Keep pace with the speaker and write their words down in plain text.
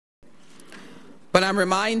But I'm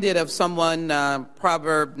reminded of someone,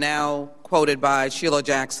 proverb now quoted by Sheila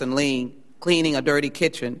Jackson Lee, cleaning a dirty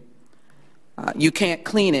kitchen. You can't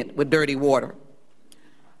clean it with dirty water.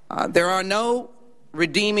 There are no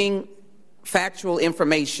redeeming factual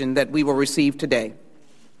information that we will receive today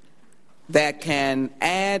that can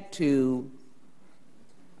add to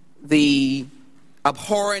the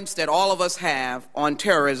abhorrence that all of us have on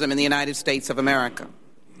terrorism in the United States of America.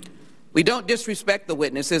 We don't disrespect the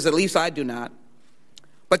witnesses, at least I do not.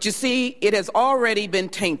 But you see, it has already been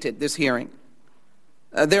tainted, this hearing.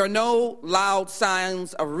 There are no loud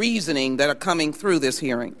signs of reasoning that are coming through this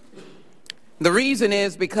hearing. The reason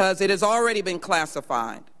is because it has already been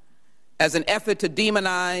classified as an effort to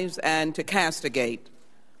demonize and to castigate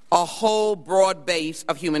a whole broad base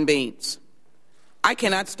of human beings. I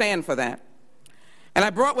cannot stand for that. And I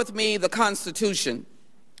brought with me the Constitution.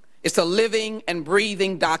 It's a living and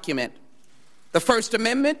breathing document. The First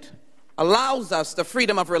Amendment allows us the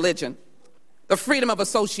freedom of religion, the freedom of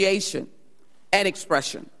association and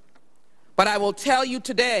expression. But I will tell you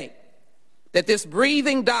today that this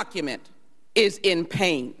breathing document is in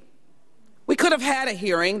pain. We could have had a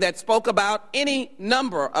hearing that spoke about any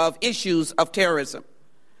number of issues of terrorism.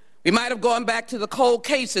 We might have gone back to the cold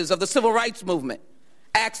cases of the civil rights movement,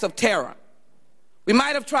 acts of terror. We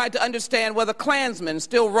might have tried to understand whether Klansmen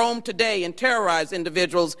still roam today and terrorize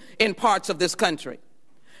individuals in parts of this country.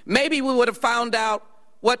 Maybe we would have found out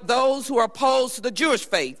what those who are opposed to the Jewish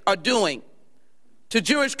faith are doing to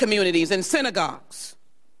Jewish communities and synagogues,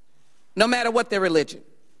 no matter what their religion.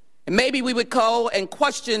 And maybe we would go and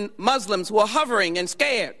question Muslims who are hovering and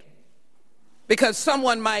scared because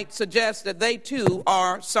someone might suggest that they too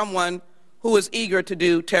are someone who is eager to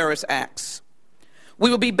do terrorist acts. We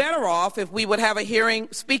would be better off if we would have a hearing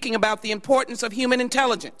speaking about the importance of human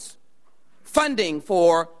intelligence, funding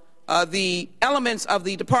for the elements of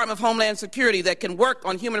the Department of Homeland Security that can work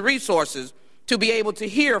on human resources to be able to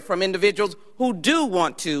hear from individuals who do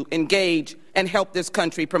want to engage and help this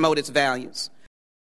country promote its values.